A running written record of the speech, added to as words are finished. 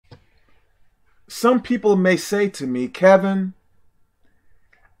Some people may say to me, Kevin,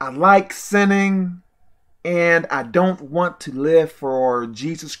 I like sinning and I don't want to live for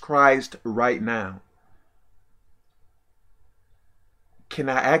Jesus Christ right now. Can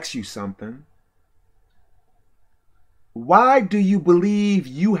I ask you something? Why do you believe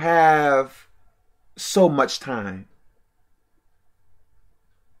you have so much time?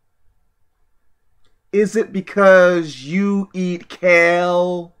 Is it because you eat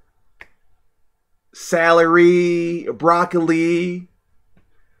kale, celery, broccoli,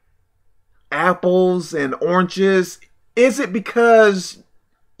 apples, and oranges? Is it because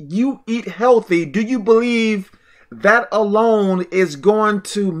you eat healthy? Do you believe that alone is going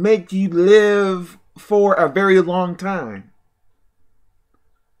to make you live for a very long time?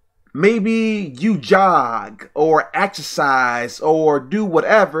 Maybe you jog or exercise or do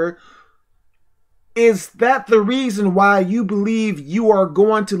whatever. Is that the reason why you believe you are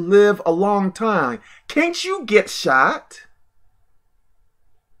going to live a long time? Can't you get shot?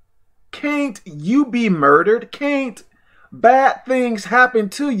 Can't you be murdered? Can't bad things happen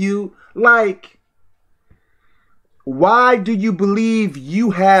to you? Like, why do you believe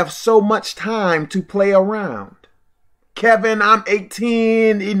you have so much time to play around? Kevin, I'm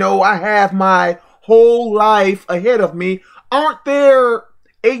 18, I have my whole life ahead of me. Aren't there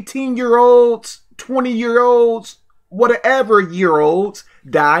 18-year-olds, 20-year-olds, whatever year-olds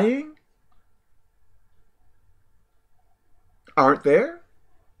dying? Aren't there?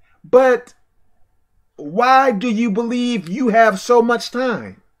 But why do you believe you have so much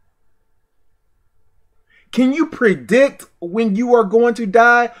time? Can you predict when you are going to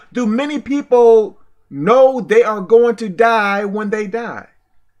die? Do many people know they are going to die when they die?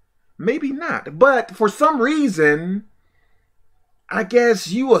 Maybe not. But for some reason, I guess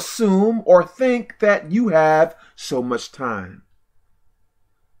you assume or think that you have so much time.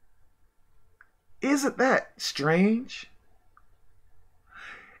 Isn't that strange?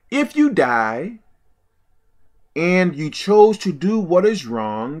 If you die and you chose to do what is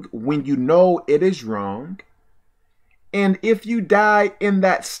wrong when you know it is wrong, and if you die in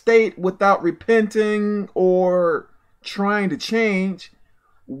that state without repenting or trying to change,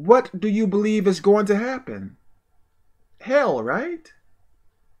 what do you believe is going to happen? Hell, right?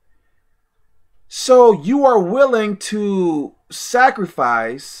 So you are willing to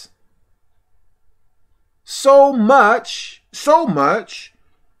sacrifice so much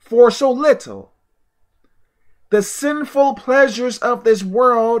for so little. The sinful pleasures of this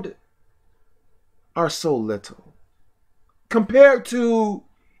world are so little compared to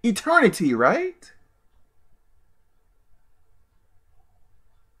eternity, right?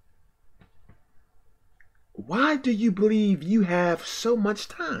 Why do you believe you have so much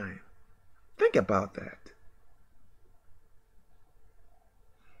time? Think about that.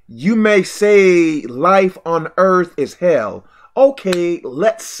 You may say life on earth is hell. Okay,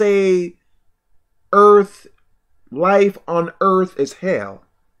 let's say life on earth is hell.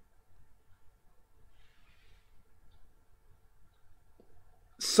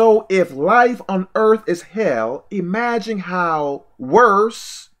 So if life on earth is hell, imagine how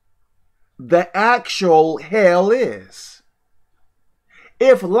worse the actual hell is.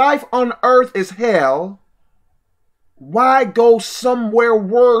 If life on earth is hell, why go somewhere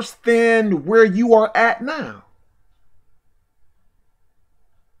worse than where you are at now?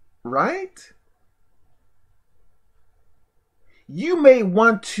 Right? You may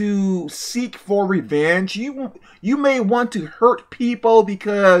want to seek for revenge. You may want to hurt people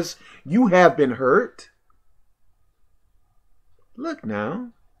because you have been hurt. Look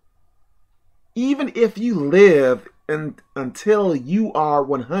now. Even if you live until you are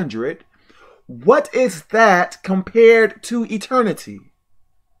 100, what is that compared to eternity?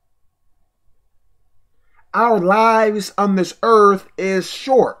 Our lives on this earth is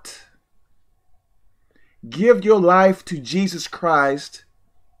short. Give your life to Jesus Christ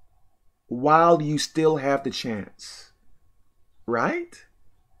while you still have the chance. Right?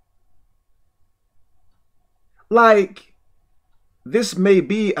 Like, this may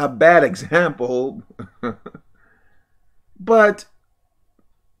be a bad example, but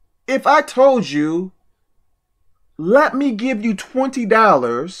if I told you, let me give you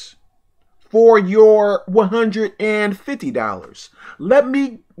 $20 for your $150. Let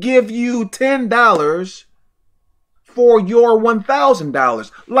me give you $10 for your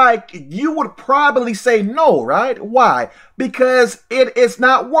 $1,000. Like, you would probably say no, right? Why? Because it is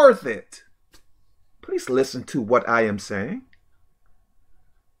not worth it. Please listen to what I am saying.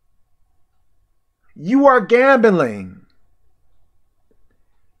 You are gambling.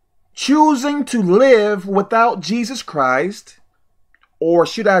 Choosing to live without Jesus Christ or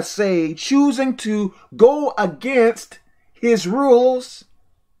should I say, choosing to go against his rules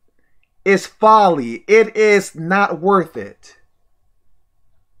is folly. It is not worth it.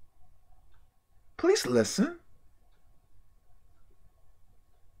 Please listen.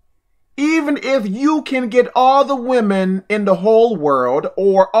 Even if you can get all the women in the whole world,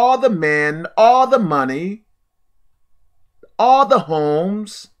 or all the men, all the money, all the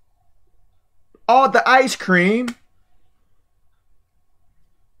homes, all the ice cream,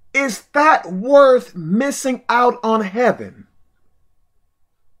 is that worth missing out on heaven?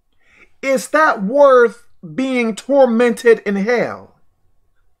 Is that worth being tormented in hell?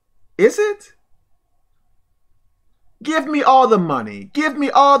 Is it? Give me all the money. Give me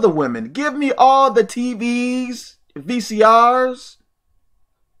all the women. Give me all the TVs, VCRs,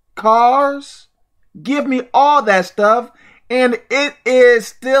 cars. Give me all that stuff, and it is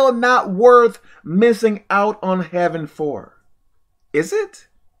still not worth missing out on heaven for. Is it?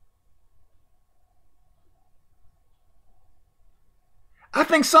 I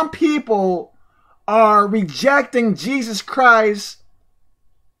think some people are rejecting Jesus Christ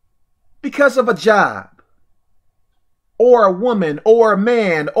because of a job, or a woman, or a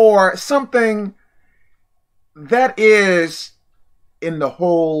man, or something that is in the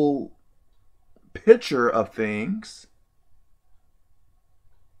whole picture of things.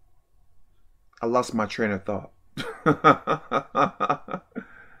 I lost my train of thought.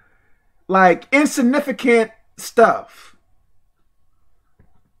 Like insignificant stuff.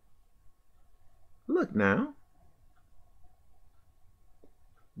 Look now.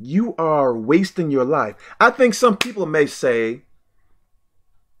 You are wasting your life. I think some people may say,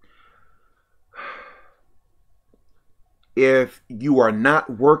 if you are not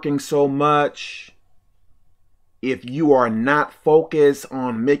working so much, if you are not focused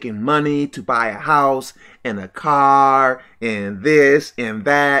on making money to buy a house and a car and this and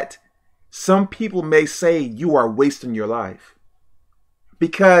that, some people may say you are wasting your life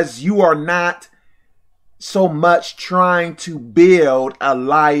because you are not so much trying to build a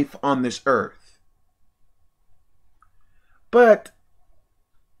life on this earth. But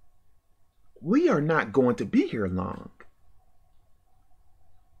we are not going to be here long.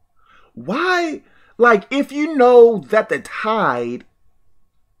 Why? Like, if you know that the tide,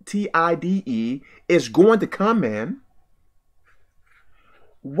 T-I-D-E, is going to come in,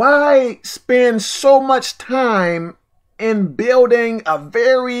 why spend so much time in building a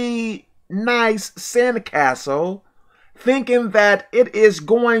very nice sandcastle thinking that it is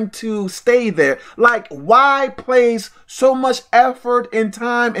going to stay there? Like, why place so much effort and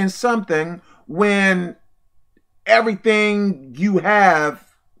time in something when everything you have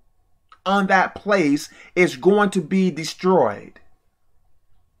on that place is going to be destroyed?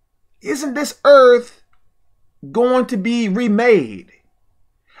 Isn't this earth going to be remade?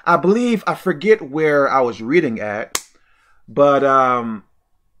 I believe, I forget where I was reading at, but I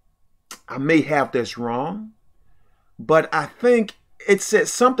may have this wrong, but I think it said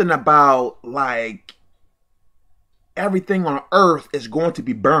something about like everything on earth is going to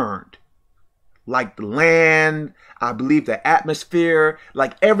be burned. Like the land, I believe the atmosphere,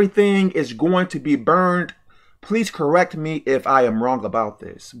 like everything is going to be burned. Please correct me if I am wrong about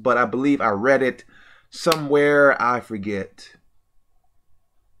this, but I believe I read it somewhere, I forget.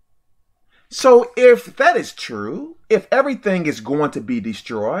 So if that is true, if everything is going to be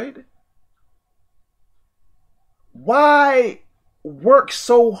destroyed, why work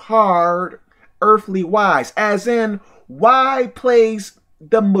so hard earthly wise? As in, why place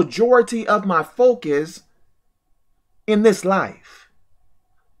the majority of my focus in this life?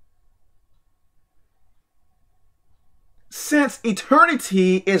 Since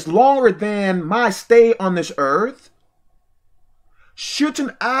eternity is longer than my stay on this earth,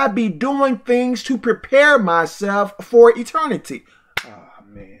 shouldn't I be doing things to prepare myself for eternity? Oh,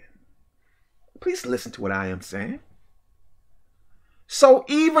 man. Please listen to what I am saying. So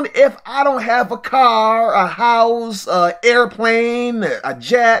even if I don't have a car, a house, an airplane, a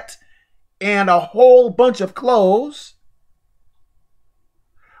jet, and a whole bunch of clothes,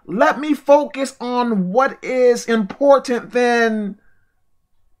 let me focus on what is important than,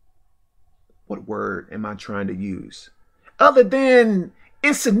 what word am I trying to use? Other than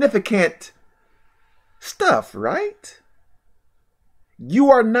insignificant stuff, right?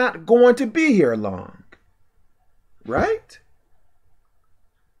 You are not going to be here long, right?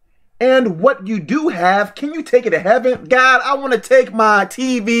 And what you do have, can you take it to heaven? God, I want to take my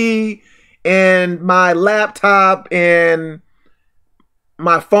TV and my laptop and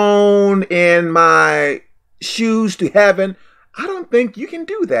my phone and my shoes to heaven. I don't think you can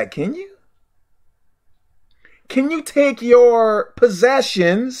do that, can you? Can you take your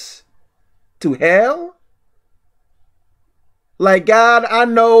possessions to hell? Like, God, I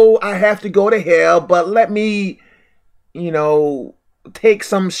know I have to go to hell, but let me, take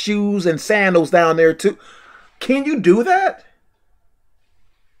some shoes and sandals down there too. Can you do that?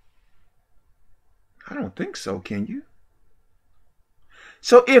 I don't think so, can you?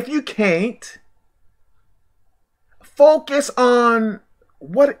 So if you can't, focus on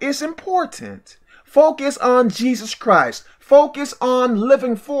what is important. Focus on Jesus Christ. Focus on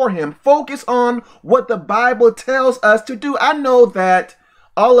living for him. Focus on what the Bible tells us to do. I know that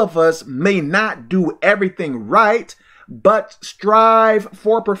all of us may not do everything right, but strive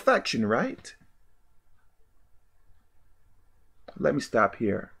for perfection, right? Let me stop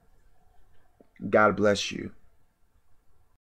here. God bless you.